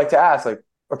people like to ask, like,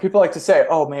 or people like to say,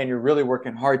 oh man, you're really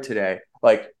working hard today.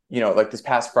 Like, like this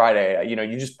past Friday,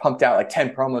 you just pumped out like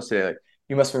 10 promos today. Like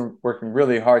you must have been working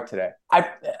really hard today. I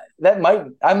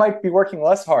might be working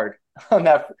less hard on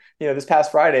that, this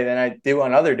past Friday than I do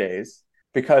on other days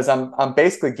because I'm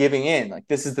basically giving in. Like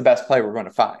this is the best play we're going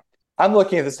to find. I'm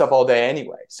looking at this stuff all day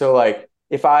anyway. So like,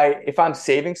 if I'm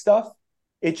saving stuff,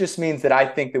 it just means that I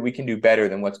think that we can do better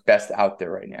than what's best out there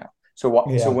right now. So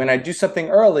when I do something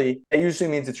early, it usually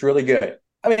means it's really good.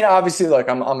 I mean, obviously, like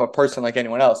I'm a person like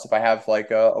anyone else. If I have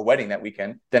like a wedding that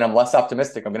weekend, then I'm less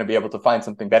optimistic. I'm going to be able to find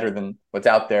something better than what's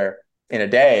out there in a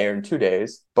day or in 2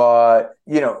 days. But,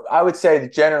 I would say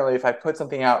that generally, if I put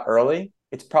something out early,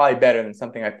 it's probably better than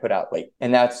something I put out late.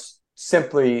 And that's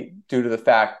simply due to the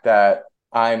fact that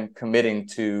I'm committing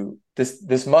to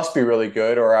this must be really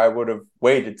good, or I would have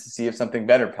waited to see if something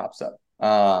better pops up.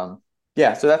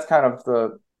 So that's kind of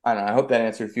I don't know. I hope that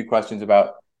answered a few questions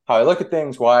about how I look at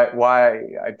things, why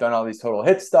I've done all these total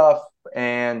hit stuff,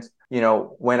 and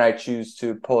when I choose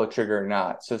to pull a trigger or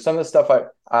not. So some of the stuff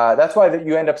that's why that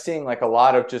you end up seeing like a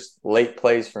lot of just late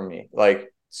plays from me,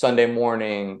 like Sunday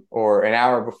morning or an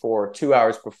hour before, 2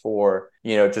 hours before,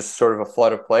 just sort of a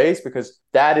flood of plays, because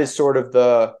that is sort of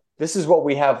this is what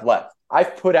we have left.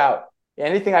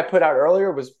 Anything I put out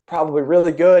earlier was probably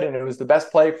really good, and it was the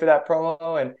best play for that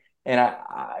promo. And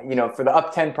I for the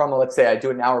up 10 promo, let's say I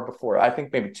do it an hour before. I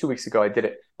think maybe 2 weeks ago I did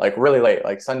it like really late,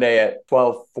 like Sunday at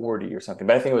 12:40 or something.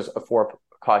 But I think it was a 4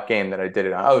 o'clock game that I did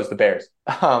it on. Oh, it was the Bears,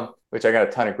 which I got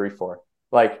a ton of grief for.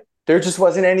 Like there just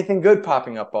wasn't anything good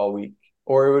popping up all week,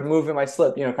 or it would move in my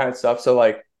slip, kind of stuff. So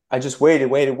like I just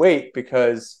waited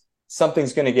because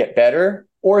something's going to get better,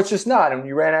 or it's just not. And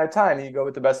you ran out of time and you go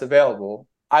with the best available.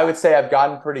 I would say I've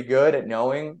gotten pretty good at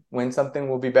knowing when something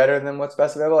will be better than what's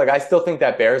best available. Like I still think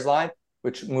that Bears line,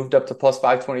 which moved up to plus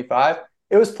 525,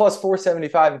 it was plus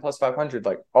 475 and plus 500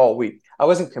 like all week. I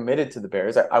wasn't committed to the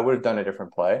Bears. I would have done a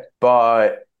different play,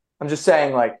 but I'm just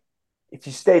saying like if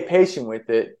you stay patient with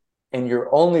it and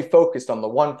you're only focused on the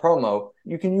one promo,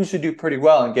 you can usually do pretty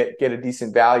well and get a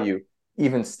decent value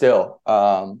even still.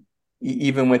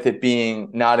 Even with it being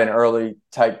not an early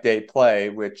type day play,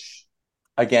 which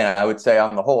again, I would say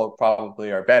on the whole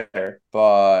probably are better.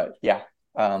 But yeah,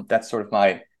 that's sort of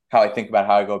how I think about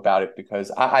how I go about it, because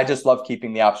I just love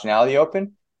keeping the optionality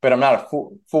open, but I'm not a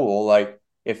fool. Like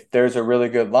if there's a really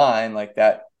good line like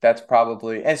that, that's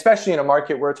probably, and especially in a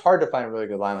market where it's hard to find a really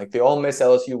good line, like the Ole Miss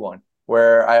LSU one,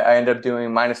 where I end up doing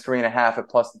 -3.5 at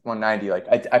plus 190. Like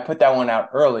I put that one out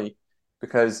early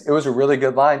because it was a really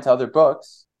good line to other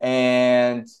books.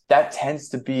 And that tends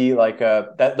to be like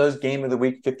those game of the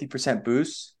week 50%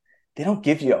 boosts. They don't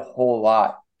give you a whole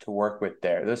lot to work with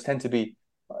there. Those tend to be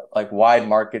like wide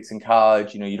markets in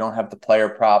college. You don't have the player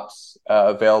props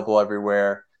available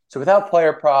everywhere. So without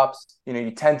player props, you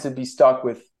tend to be stuck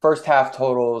with first half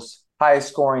totals, highest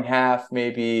scoring half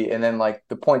maybe, and then like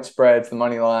the point spreads, the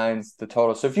money lines, the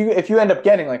total. So if you end up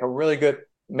getting like a really good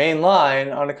main line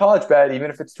on a college bet, even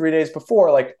if it's 3 days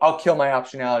before, like I'll kill my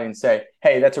optionality and say,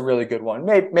 hey, that's a really good one.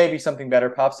 Maybe something better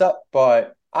pops up,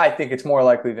 but I think it's more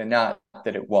likely than not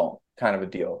that it won't, kind of a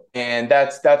deal. And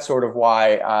that's sort of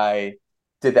why I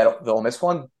did the Ole Miss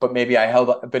one, but maybe I held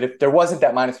up. But if there wasn't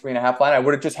that -3.5 line, I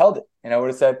would have just held it and I would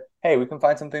have said, hey, we can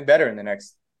find something better in the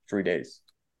next 3 days.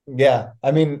 Yeah,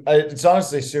 I mean, it's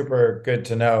honestly super good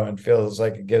to know and feels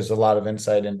like it gives a lot of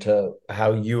insight into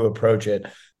how you approach it.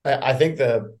 I think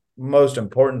the most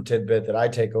important tidbit that I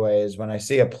take away is when I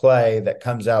see a play that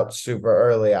comes out super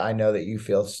early, I know that you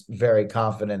feel very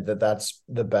confident that that's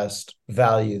the best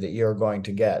value that you're going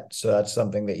to get. So that's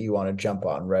something that you want to jump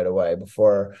on right away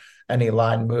before any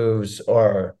line moves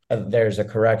or there's a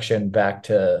correction back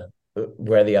to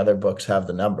where the other books have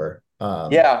the number.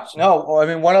 Yeah, no, well, I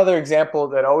mean, one other example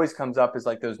that always comes up is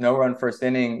like those no run first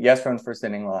inning, yes run first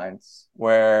inning lines,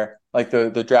 where like the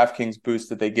DraftKings boost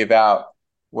that they give out,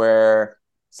 where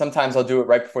sometimes I'll do it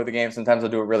right before the game, sometimes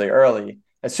I'll do it really early.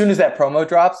 As soon as that promo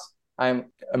drops, I'm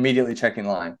immediately checking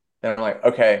line. Then I'm like,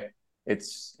 okay,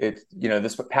 it's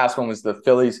this past one was the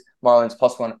Phillies Marlins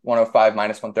plus 105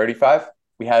 -135.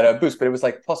 We had a boost, but it was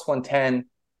like plus 110.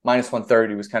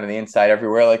 -130 was kind of the inside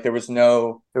everywhere. Like there was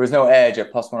no edge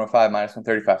at plus 105,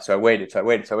 -135. So I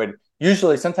waited.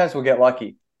 Usually, sometimes we'll get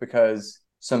lucky because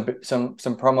some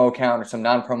promo account or some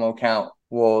non-promo account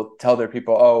will tell their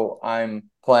people, oh, I'm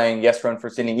playing yes run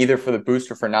first inning, either for the boost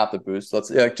or for not the boost.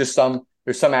 Let's like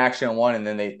there's some action on one, and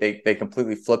then they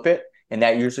completely flip it, and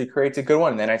that usually creates a good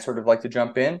one. And then I sort of like to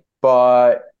jump in.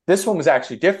 But this one was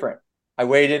actually different. I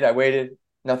waited,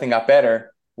 nothing got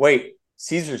better. Wait.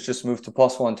 Caesars just moved to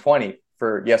plus 120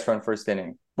 for yes run first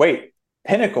inning. Wait,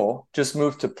 Pinnacle just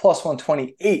moved to plus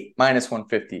 128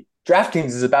 -150. DraftKings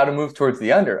is about to move towards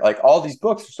the under. Like all these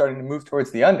books are starting to move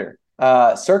towards the under.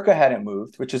 Circa hadn't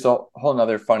moved, which is a whole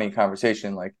nother funny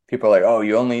conversation. Like people are like, oh,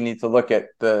 you only need to look at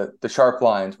the sharp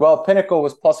lines. Well, Pinnacle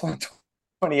was plus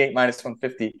 128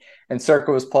 -150, and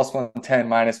Circa was plus 110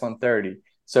 -130.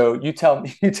 So you tell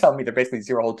me they're basically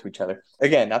zero hold to each other.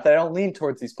 Again, not that I don't lean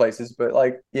towards these places, but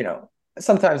like,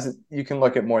 sometimes you can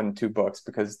look at more than two books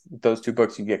because those two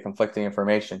books you get conflicting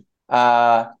information.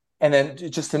 And then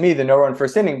just to me, the no run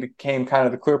first inning became kind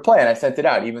of the clear play, and I sent it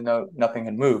out even though nothing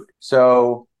had moved.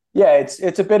 So yeah,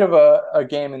 it's a bit of a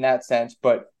game in that sense.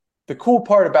 But the cool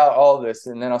part about all of this,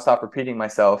 and then I'll stop repeating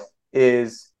myself,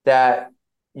 is that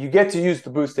you get to use the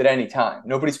boost at any time.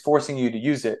 Nobody's forcing you to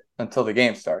use it until the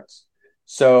game starts.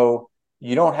 So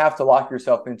you don't have to lock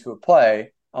yourself into a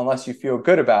play unless you feel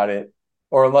good about it,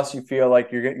 or unless you feel like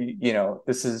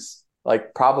this is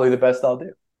like probably the best I'll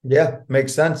do. Yeah,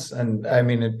 makes sense. And I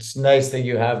mean, it's nice that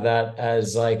you have that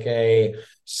as like a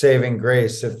saving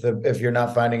grace if you're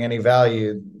not finding any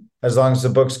value, as long as the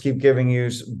books keep giving you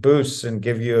boosts and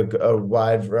give you a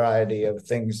wide variety of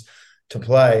things to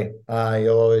play,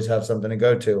 you'll always have something to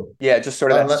go to. Yeah, just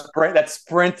sort of that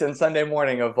sprint on Sunday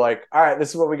morning of like, all right, this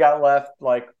is what we got left.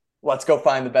 Like, let's go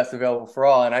find the best available for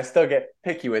all. And I still get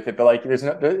picky with it, but like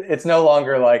it's no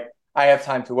longer like I have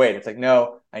time to wait. It's like,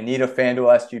 no, I need a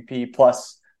FanDuel SGP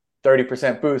plus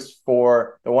 30% boost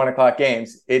for the 1:00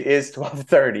 games. It is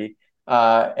 12:30.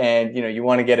 And you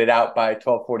want to get it out by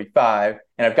 12:45.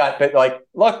 And but like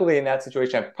luckily in that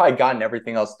situation, I've probably gotten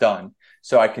everything else done.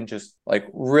 So I can just like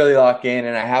really lock in,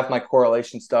 and I have my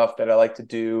correlation stuff that I like to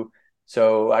do.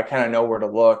 So I kind of know where to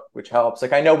look, which helps.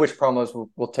 Like I know which promos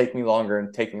will take me longer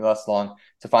and take me less long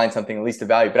to find something at least of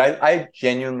value. But I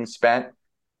genuinely spent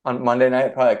on Monday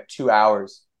night probably like 2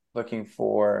 hours looking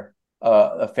for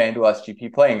a FanDuel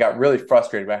SGP play and got really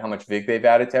frustrated by how much vig they've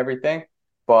added to everything.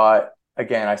 But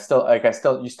again,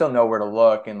 you still know where to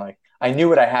look, and like I knew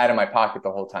what I had in my pocket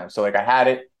the whole time. So like I had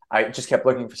it. I just kept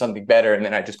looking for something better, and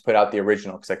then I just put out the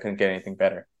original because I couldn't get anything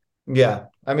better. Yeah.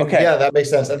 I mean, Okay. yeah, that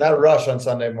makes sense. And that rush on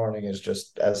Sunday morning is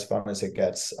just as fun as it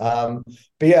gets. But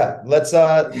yeah, let's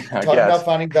I talk guess. about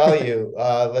finding value.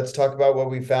 Let's talk about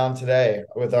what we found today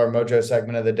with our Mojo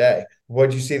segment of the day.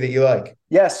 What'd you see that you like?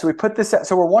 Yes, so we put this at,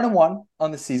 so we're 1-1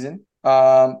 on the season.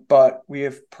 But we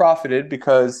have profited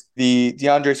because the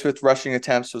DeAndre Swift rushing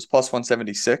attempts was plus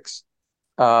 176.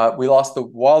 We lost the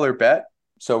Waller bet.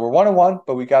 So we're 1-1,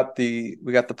 but we got the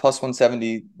plus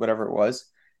 170, whatever it was.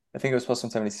 I think it was plus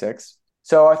 176.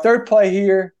 So our third play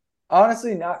here,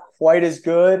 honestly, not quite as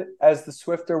good as the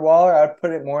Swift or Waller. I'd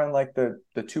put it more in like the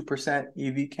 2%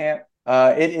 EV camp.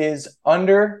 It is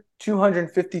under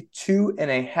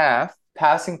 252.5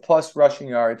 passing plus rushing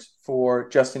yards for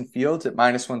Justin Fields at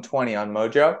minus 120 on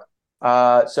Mojo.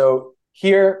 So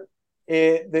here,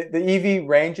 the EV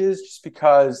ranges just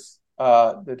because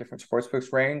the different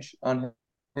sportsbooks range on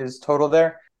his total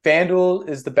there. FanDuel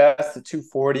is the best at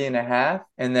 240.5,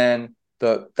 and then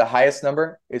the highest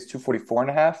number is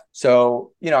 244.5.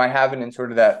 So, I have it in sort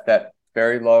of that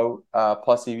very low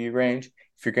plus EV range.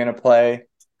 If you're going to play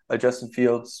a Justin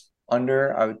Fields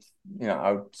under, I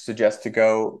would suggest to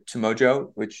go to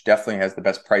Mojo, which definitely has the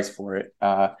best price for it.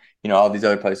 All these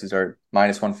other places are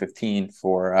minus 115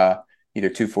 for either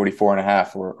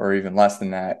 244.5 or even less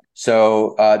than that.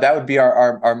 So that would be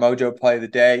our Mojo play of the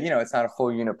day. It's not a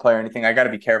full unit play or anything. I got to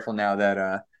be careful now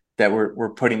that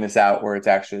we're putting this out where it's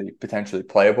actually potentially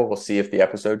playable. We'll see if the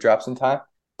episode drops in time.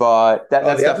 But that's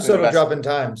the definitely episode the will best. drop in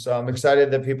time, so I'm excited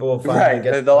that people will finally Right.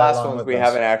 get The to play last along ones with we us.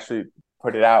 haven't actually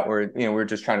put it out where, we're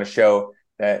just trying to show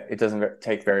that it doesn't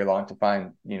take very long to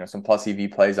find, some plus EV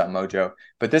plays on Mojo.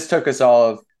 But this took us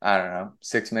all of, I don't know,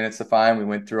 6 minutes to find. We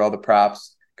went through all the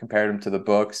props, compared them to the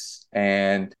books,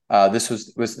 and this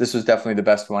was definitely the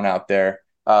best one out there.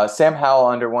 Sam Howell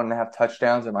under 1.5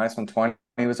 touchdowns at minus 120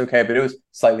 was okay, but it was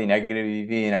slightly negative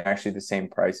EV and actually the same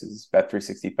price as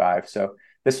Bet365. So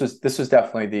this was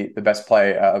definitely the best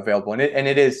play available, and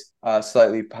it is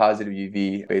slightly positive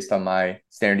EV based on my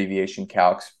standard deviation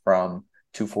calcs from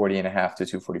 240.5 to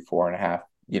 244.5.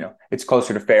 It's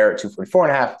closer to fair at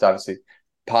 244.5. It's obviously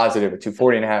positive at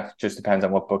 240.5. Just depends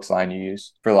on what books line you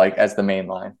use for as the main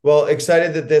line. Well,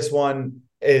 excited that this one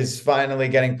is finally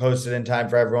getting posted in time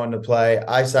for everyone to play.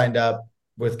 I signed up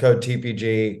with code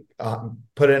TPG,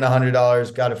 put in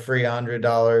 $100, got a free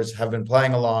 $100, have been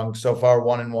playing along so far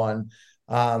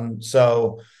 1-1.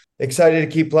 So excited to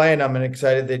keep playing them and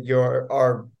excited that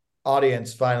our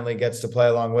audience finally gets to play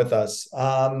along with us.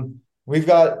 We're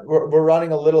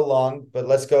running a little long, but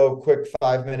let's go quick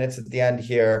 5 minutes at the end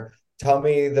here. Tell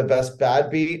me the best bad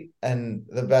beat and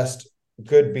the best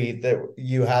good beat that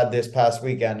you had this past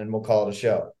weekend, and we'll call it a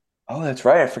show. Oh, that's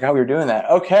right. I forgot we were doing that.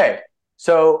 Okay.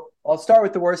 So I'll start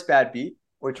with the worst bad beat,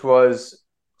 which was,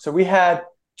 so we had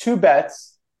two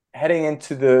bets heading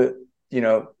into the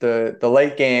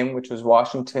late game, which was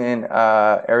Washington,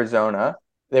 Arizona.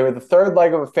 They were the third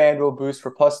leg of a FanDuel boost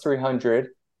for plus 300.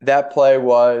 That play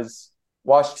was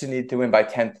Washington needed to win by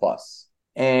 10 plus.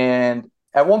 And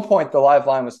at one point, the live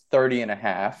line was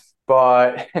 30.5,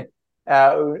 but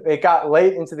it got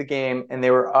late into the game and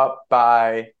they were up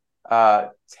by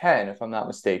 10, if I'm not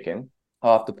mistaken.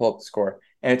 I'll have to pull up the score.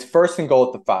 And it's first and goal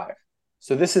at the 5.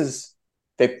 So this is,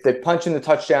 they punch in the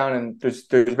touchdown and there's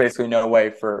basically no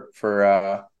way for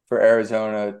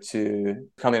Arizona to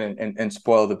come in and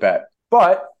spoil the bet.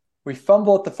 But we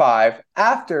fumble at the 5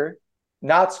 after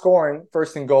not scoring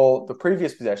first and goal the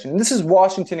previous possession. And this is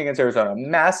Washington against Arizona,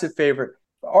 massive favorite,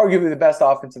 arguably the best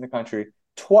offense in the country.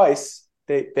 Twice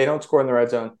they don't score in the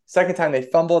red zone. Second time they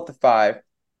fumble at the 5.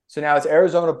 So now it's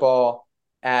Arizona ball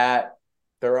at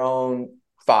their own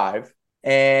 5.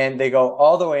 And they go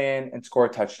all the way in and score a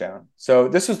touchdown. So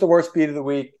this was the worst beat of the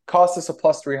week. Cost us a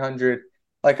plus 300.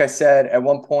 Like I said, at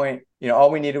one point, all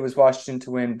we needed was Washington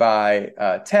to win by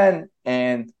 10.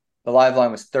 And the live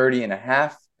line was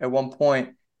 30.5. At one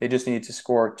point, they just needed to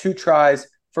score 2 tries,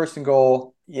 first and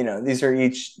goal. These are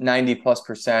each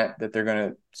 90+% that they're going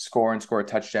to score a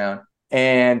touchdown.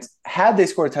 And had they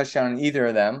scored a touchdown in either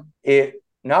of them, it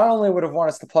not only would have won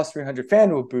us the plus 300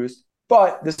 FanDuel boost,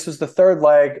 but this was the third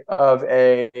leg of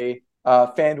a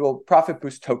FanDuel profit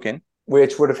boost token,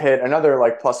 which would have hit another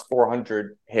plus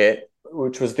 400 hit,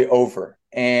 which was the over.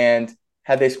 And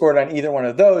had they scored on either one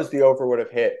of those, the over would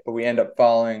have hit, but we end up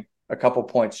falling a couple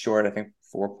points short, I think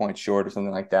 4 points short or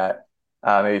something like that,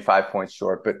 maybe 5 points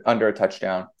short, but under a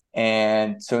touchdown.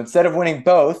 And so instead of winning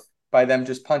both by them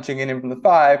just punching in from the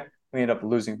 5, we ended up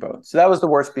losing both. So that was the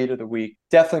worst beat of the week.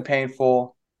 Definitely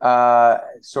painful.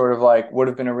 Sort of would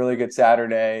have been a really good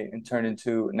Saturday and turned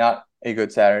into not a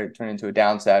good Saturday, turned into a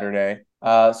down Saturday.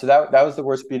 So that was the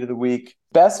worst beat of the week.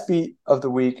 Best beat of the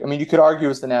week, I mean, you could argue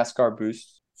it's the NASCAR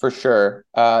boost for sure,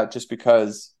 just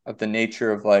because of the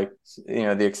nature of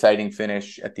the exciting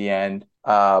finish at the end.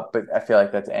 But I feel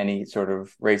like that's any sort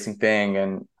of racing thing,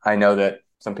 and I know that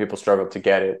some people struggle to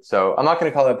get it. So I'm not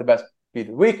going to call that the best beat of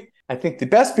the week. I think the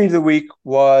best beat of the week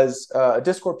was a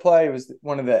Discord play. It was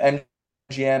one of the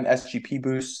MGM SGP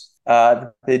boosts.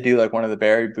 They do like one of the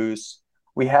Barry boosts.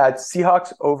 We had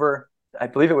Seahawks over, I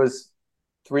believe it was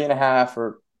 3.5,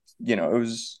 or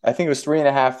I think it was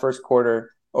 3.5 first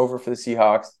quarter over for the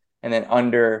Seahawks, and then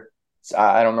under.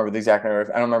 I don't remember the exact number.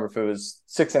 I don't remember if it was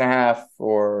 6.5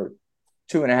 or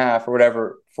 2.5 or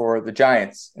whatever for the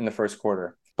Giants in the first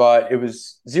quarter. But it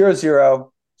was 0-0,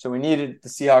 so we needed the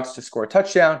Seahawks to score a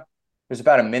touchdown. There's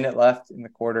about a minute left in the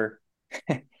quarter,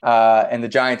 and the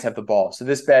Giants have the ball. So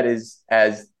this bet is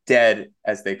as dead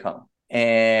as they come.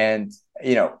 And,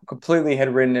 completely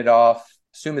had written it off.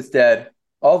 Assume it's dead.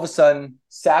 All of a sudden,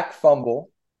 sack fumble.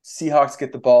 Seahawks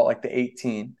get the ball at like the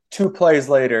 18. 2 plays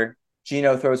later,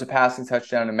 Geno throws a passing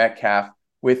touchdown to Metcalf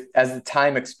as the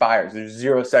time expires. There's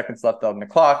 0 seconds left on the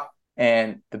clock,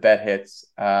 and the bet hits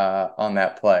on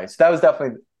that play. So that was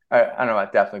definitely, I don't know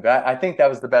about definitely, but I think that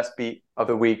was the best beat of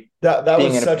the week. That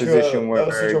was such a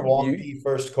wonky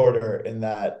first quarter in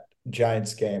that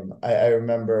Giants game. I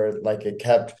remember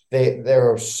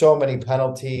there were so many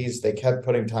penalties. They kept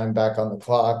putting time back on the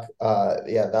clock.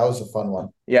 That was a fun one.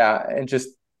 Yeah, and just,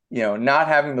 not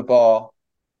having the ball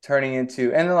turning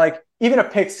into, and then even a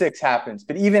pick six happens,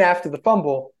 but even after the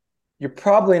fumble, you're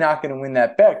probably not going to win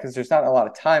that bet because there's not a lot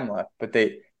of time left. But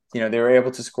they were able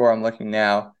to score. I'm looking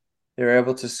now. They were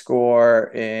able to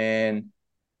score in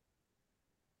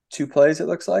 2 plays, it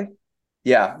looks like.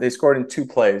 Yeah, they scored in 2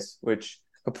 plays, which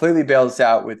completely bails us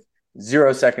out with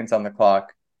 0 seconds on the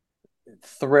clock.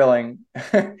 Thrilling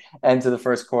end to the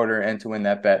first quarter and to win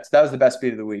that bet. So that was the best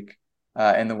beat of the week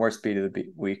and the worst beat of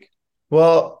the week.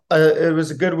 Well, it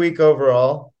was a good week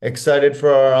overall. Excited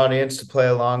for our audience to play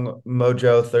along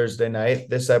Mojo Thursday night.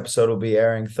 This episode will be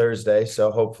airing Thursday, so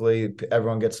hopefully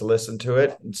everyone gets to listen to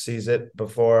it and sees it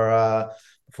before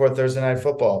Thursday Night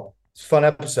Football. It's a fun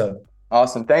episode.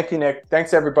 Awesome. Thank you, Nick.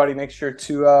 Thanks, everybody. Make sure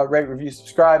to rate, review,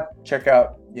 subscribe. Check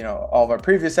out, all of our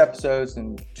previous episodes,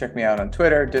 and check me out on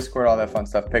Twitter, Discord, all that fun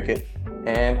stuff. Pick it,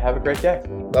 and have a great day.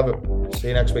 Love it. See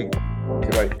you next week.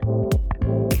 Goodbye.